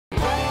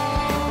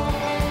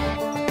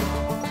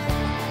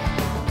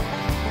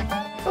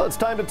Well, it's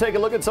time to take a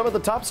look at some of the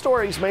top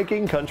stories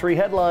making country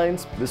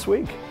headlines this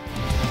week.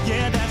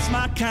 Yeah, that's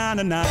my kind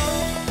of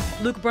night.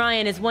 Luke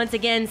Bryan is once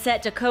again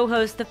set to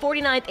co-host the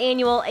 49th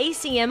annual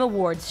ACM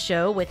Awards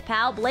show with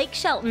pal Blake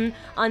Shelton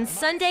on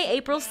Sunday,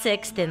 April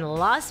 6th in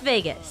Las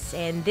Vegas.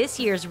 And this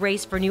year's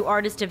race for New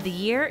Artist of the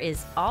Year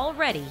is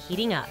already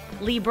heating up.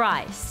 Lee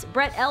Brice,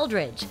 Brett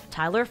Eldridge,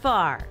 Tyler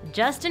Farr,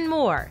 Justin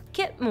Moore,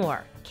 Kip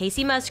Moore,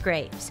 Casey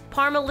Musgraves,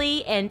 Parma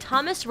Lee, and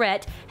Thomas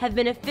Rhett have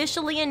been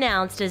officially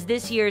announced as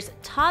this year's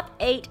top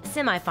 8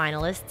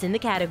 semifinalists in the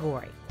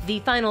category. The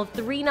final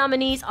 3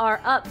 nominees are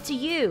up to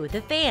you,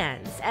 the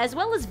fans, as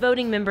well as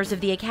voting members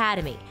of the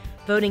Academy.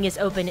 Voting is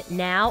open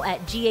now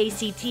at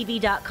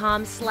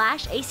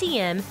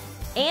gactv.com/ACM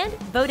and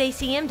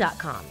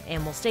voteacm.com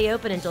and will stay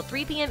open until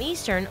 3 p.m.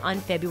 Eastern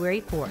on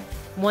February 4th.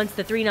 Once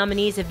the 3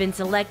 nominees have been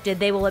selected,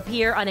 they will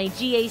appear on a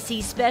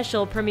GAC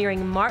special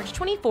premiering March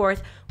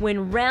 24th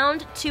when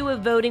round 2 of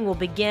voting will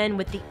begin,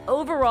 with the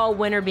overall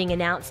winner being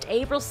announced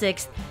April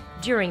 6th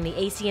during the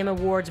ACM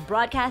Awards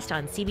broadcast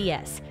on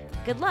CBS.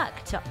 Good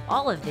luck to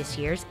all of this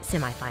year's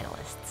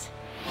semifinalists.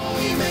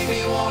 You make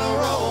me wanna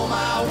roll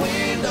my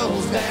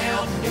windows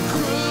down and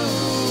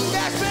cruise.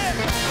 That's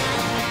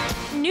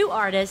it. New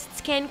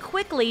artists can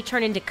quickly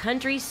turn into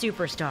country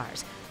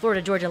superstars.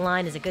 Florida Georgia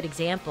Line is a good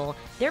example.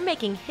 They're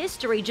making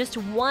history just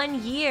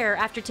 1 year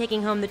after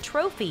taking home the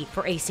trophy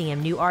for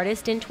ACM New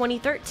Artist in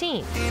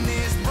 2013. In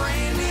this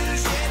brand new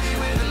Chevy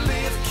with a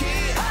lift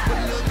kit,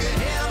 would look a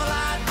hell of a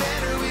lot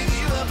better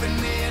with you up in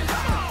it.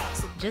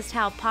 Just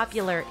how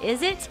popular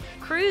is it?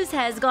 Cruise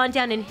has gone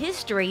down in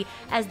history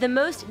as the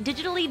most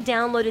digitally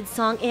downloaded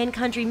song in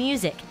country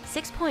music,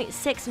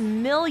 6.6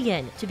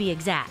 million to be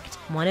exact.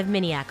 One of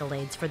many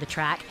accolades for the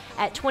track.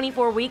 At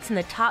 24 weeks in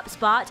the top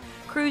spot,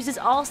 Cruise is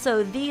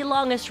also the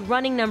longest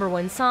running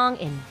 #1 song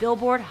in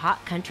Billboard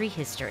Hot Country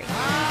history.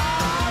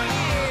 Oh,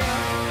 yeah.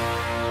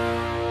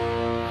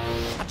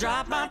 I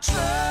drive my truck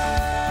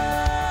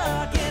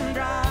and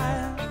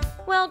drive.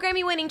 Well,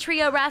 Grammy-winning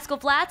trio Rascal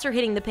Flatts are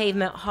hitting the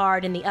pavement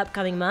hard in the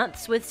upcoming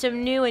months with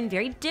some new and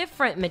very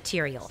different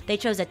material. They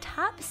chose a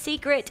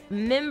top-secret,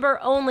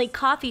 member-only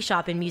coffee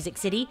shop in Music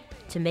City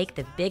to make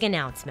the big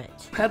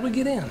announcement. How'd we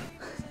get in?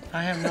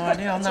 I have no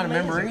idea. I'm not a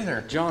member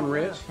either. John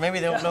Rich. Maybe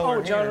they don't know.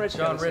 Oh, John Rich.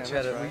 John Rich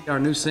had it. Our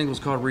new single's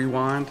called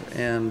Rewind,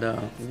 and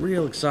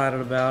real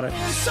excited about it.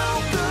 It's so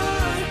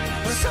good,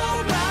 we're so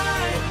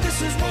right.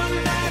 This is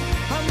one night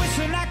I'm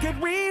wishing I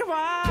could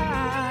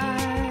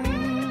rewind.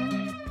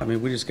 I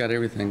mean, we just got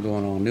everything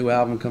going on. New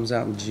album comes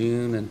out in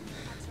June, and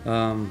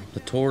the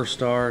tour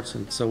starts,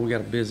 and so we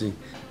got a busy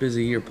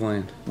year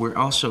planned. We're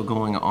also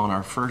going on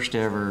our first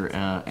ever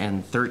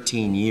and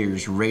 13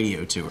 years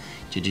radio tour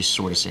to just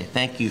sort of say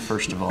thank you,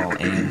 first of all,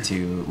 and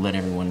to let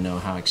everyone know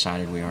how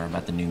excited we are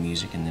about the new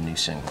music and the new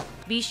single.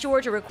 Be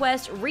sure to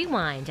request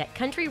Rewind at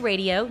Country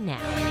Radio now.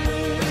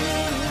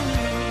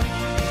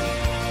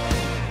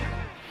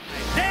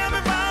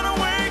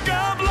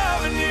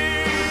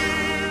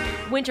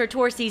 Winter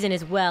tour season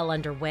is well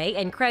underway,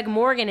 and Craig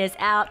Morgan is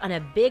out on a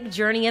big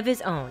journey of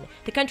his own.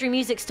 The country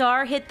music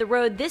star hit the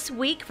road this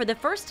week for the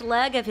first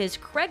leg of his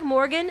Craig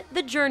Morgan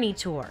The Journey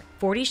Tour.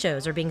 40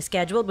 shows are being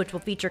scheduled, which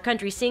will feature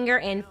country singer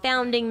and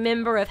founding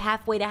member of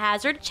Halfway to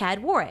Hazard,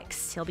 Chad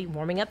Warricks. He'll be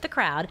warming up the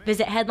crowd.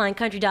 Visit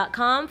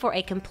headlinecountry.com for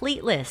a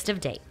complete list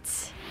of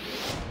dates.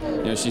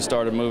 You know, she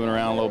started moving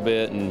around a little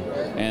bit,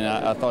 and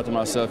I thought to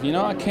myself, you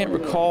know, I can't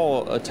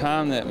recall a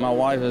time that my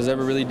wife has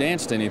ever really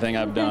danced to anything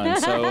I've done,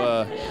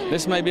 so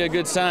this may be a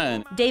good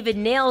sign. David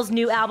Nail's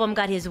new album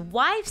got his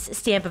wife's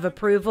stamp of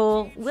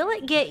approval. Will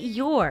it get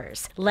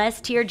yours?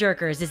 Less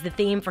tearjerkers is the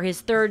theme for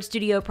his 3rd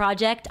studio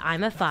project,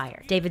 I'm a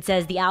Fire. David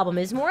says the album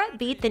is more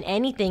upbeat than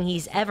anything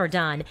he's ever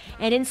done,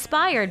 and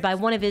inspired by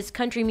one of his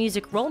country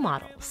music role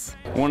models.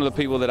 One of the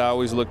people that I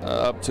always look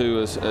up to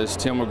is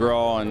Tim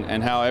McGraw,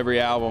 and how every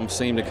album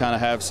seemed to kind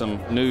of have some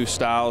new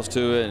styles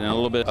to it and a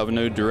little bit of a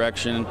new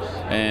direction,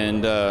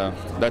 and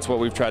that's what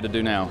we've tried to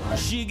do now.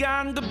 She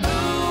got the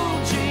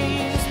blue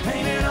jeans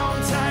painted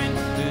on tight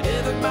that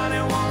everybody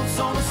wants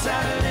on a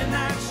Saturday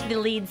night. The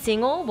lead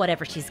single,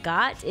 Whatever She's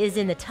Got, is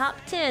in the top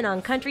 10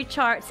 on country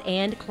charts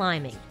and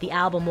climbing. The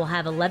album will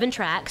have 11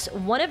 tracks.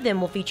 One of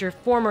them will feature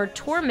former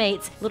tour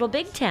mates Little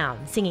Big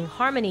Town singing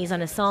harmonies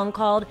on a song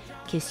called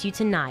Kiss You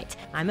Tonight.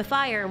 I'm a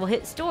Fire will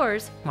hit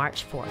stores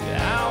March 4th.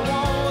 I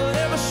want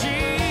whatever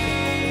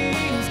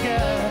she's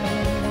got.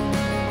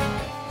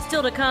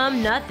 Still to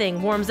come,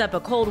 nothing warms up a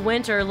cold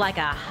winter like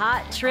a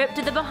hot trip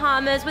to the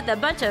Bahamas with a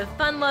bunch of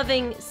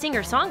fun-loving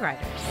singer-songwriters.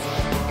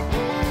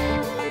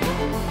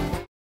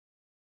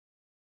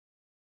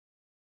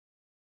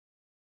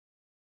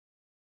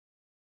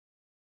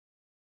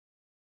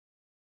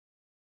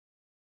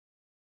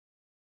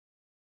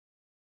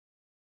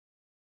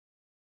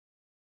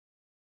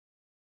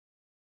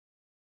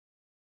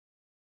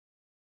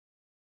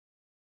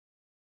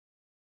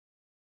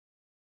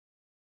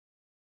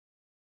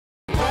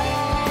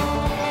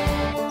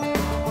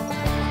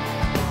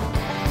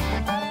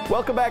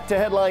 Welcome back to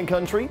Headline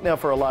Country. Now,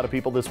 for a lot of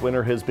people, this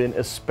winter has been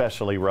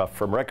especially rough,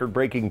 from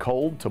record-breaking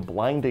cold to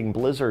blinding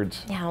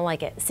blizzards. Yeah, I don't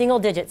like it. Single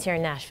digits here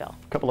in Nashville.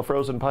 A couple of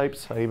frozen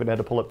pipes. I even had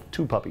to pull up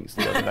 2 puppies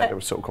the other night. It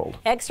was so cold.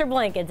 Extra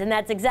blankets, and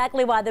that's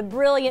exactly why the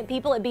brilliant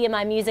people at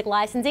BMI Music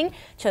Licensing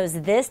chose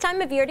this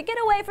time of year to get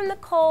away from the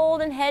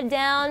cold and head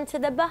down to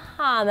the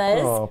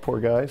Bahamas. Oh,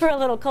 poor guys. For a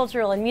little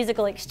cultural and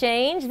musical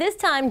exchange. This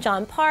time,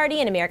 Jon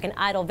Pardi and American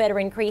Idol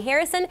veteran Kree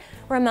Harrison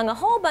were among a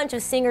whole bunch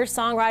of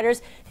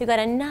singer-songwriters who got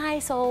a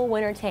nice old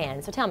winter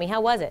tan. So tell me,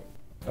 how was it?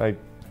 I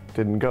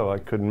didn't go. I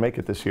couldn't make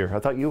it this year. I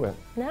thought you went.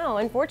 No,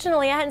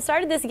 unfortunately, I hadn't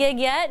started this gig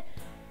yet.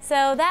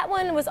 So that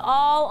one was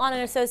all on an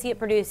associate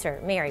producer,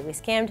 Mary. We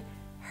scammed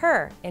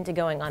her into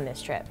going on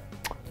this trip.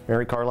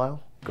 Mary Carlisle?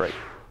 Great.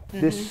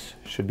 This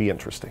should be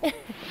interesting.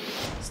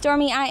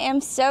 Stormy, I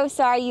am so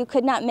sorry you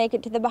could not make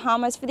it to the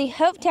Bahamas for the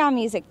Hopetown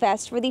Music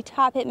Fest, where the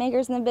top hit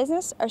makers in the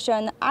business are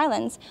showing the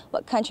islands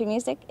what country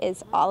music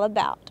is all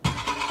about.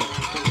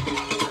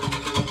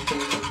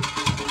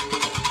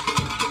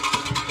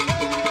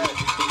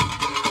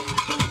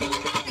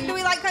 Do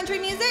we like country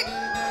music?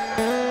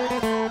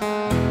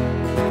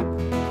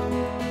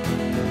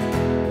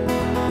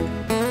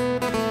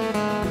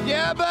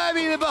 Yeah,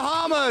 baby, the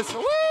Bahamas!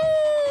 Woo!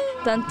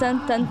 Dun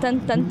dun dun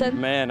dun dun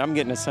dun. Man, I'm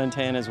getting a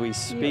suntan as we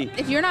speak.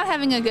 If you're not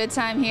having a good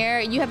time here,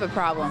 you have a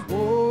problem.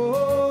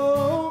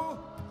 Oh,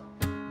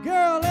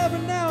 girl, every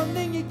now and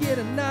then you get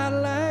a night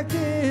like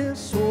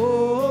this.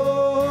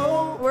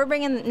 Oh. We're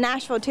bringing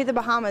Nashville to the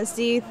Bahamas.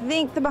 Do you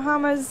think the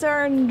Bahamas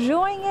are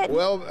enjoying it?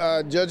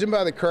 Well, judging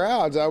by the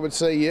crowds, I would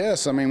say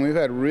yes. I mean, we've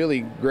had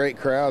really great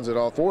crowds at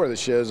all 4 of the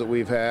shows that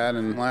we've had,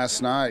 and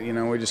last night, you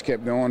know, we just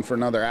kept going for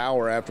another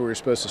hour after we were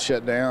supposed to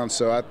shut down,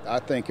 so I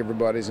think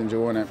everybody's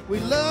enjoying it. We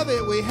love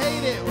it, we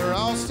hate it, we're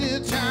all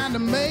still trying to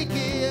make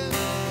it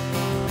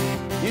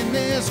in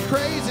this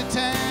crazy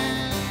time.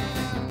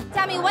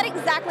 Tell me, what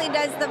exactly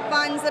does the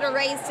funds that are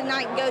raised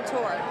tonight go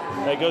toward?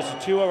 It goes to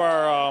 2 of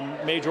our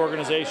major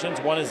organizations.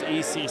 One is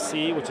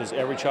ECC, which is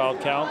Every Child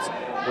Counts,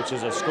 which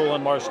is a school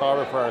in Marsh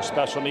Harbor for our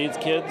special needs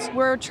kids.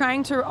 We're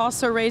trying to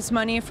also raise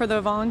money for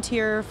the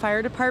volunteer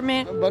fire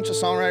department. A bunch of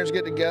songwriters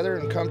get together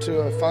and come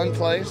to a fun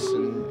place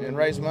and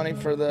raise money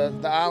for the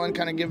island,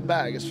 kind of give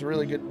back. It's a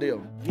really good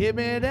deal. Give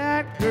me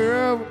that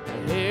girl with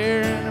the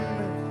hair in a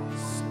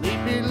mess,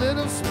 sleepy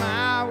little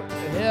smile with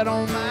the head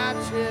on my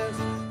chest.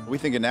 We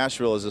think of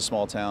Nashville as a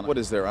small town. What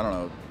is there? I don't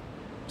know,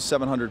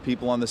 700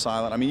 people on this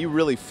island. I mean, you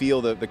really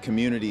feel the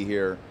community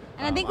here.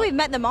 And I think we've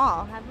met them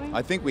all, haven't we?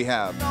 I think we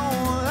have. Don't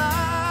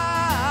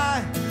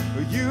lie,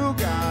 you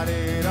got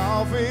it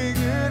all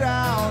figured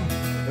out.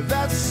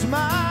 That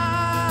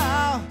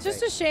smile. It's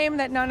just a shame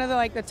that none of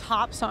the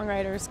top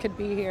songwriters could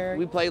be here.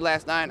 We played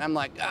last night, and I'm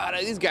like, God,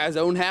 these guys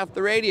own half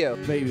the radio.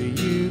 Baby,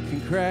 you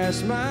can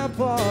crash my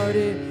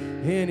party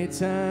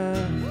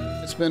anytime.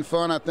 It's been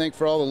fun, I think,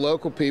 for all the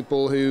local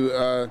people who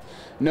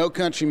know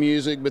country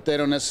music, but they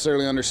don't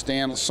necessarily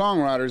understand.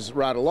 Songwriters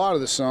write a lot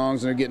of the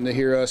songs, and they're getting to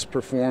hear us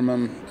perform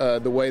them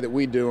the way that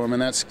we do them,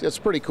 and that's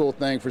a pretty cool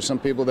thing for some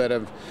people that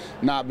have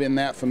not been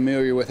that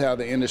familiar with how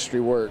the industry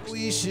works.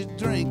 We should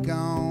drink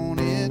on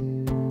it,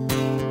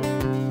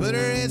 put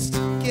our heads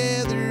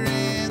together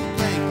and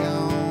think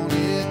on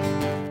it.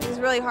 It's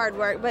really hard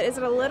work, but is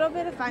it a little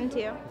bit of fun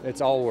too?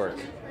 It's all work.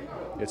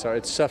 It's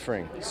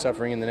suffering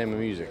in the name of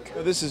music.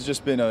 This has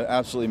just been an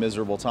absolutely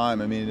miserable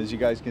time. I mean, as you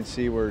guys can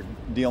see, we're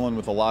dealing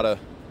with a lot of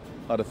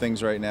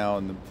things right now,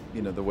 and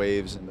the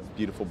waves and the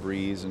beautiful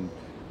breeze and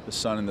the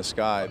sun in the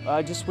sky.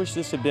 I just wish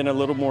this had been a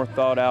little more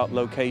thought out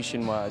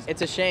location-wise.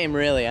 It's a shame,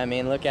 really. I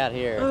mean, look out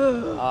here.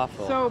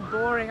 Awful. So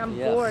boring. I'm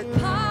bored.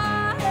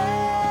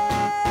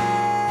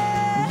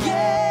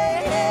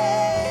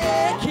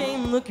 Yeah,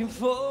 came looking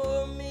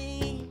for me.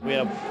 We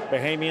have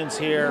Bahamians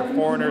here,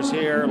 foreigners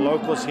here,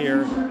 locals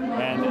here,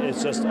 and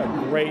it's just a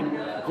great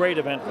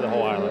event for the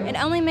whole island. It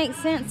only makes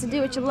sense to do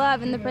what you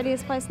love in the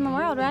prettiest place in the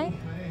world, right?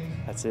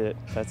 That's it.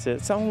 It's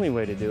the only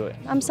way to do it.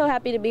 I'm so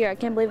happy to be here. I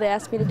can't believe they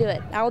asked me to do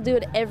it. I'll do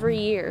it every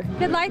year.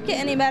 Could life get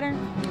any better?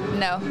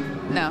 No.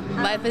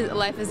 Life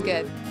is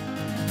good.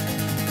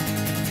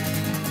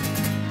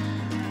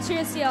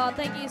 Cheers to y'all.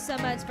 Thank you so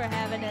much for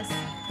having us.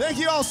 Thank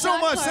you all so Jon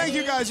much. Pardi. Thank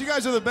you guys. You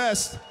guys are the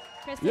best.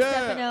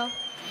 Stefano.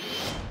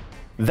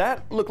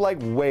 That looked like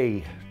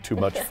way too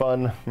much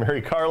fun.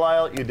 Mary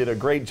Carlisle, you did a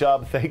great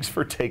job. Thanks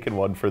for taking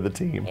one for the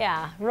team.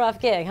 Yeah,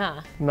 rough gig, huh?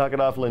 Knock it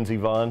off, Lindsey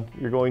Vaughn.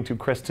 You're going to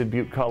Crested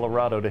Butte,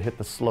 Colorado to hit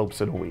the slopes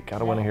in a week. I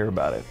don't want to hear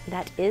about it.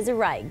 That is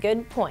right.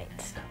 Good point.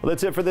 Well,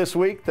 that's it for this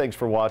week. Thanks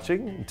for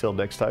watching. Until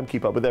next time,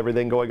 keep up with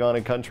everything going on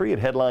in country at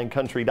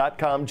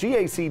headlinecountry.com,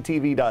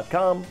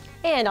 GACTV.com.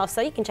 And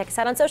also, you can check us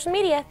out on social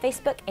media,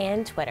 Facebook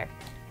and Twitter.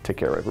 Take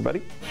care,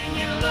 everybody.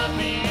 You love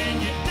me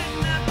and you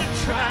didn't have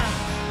to try.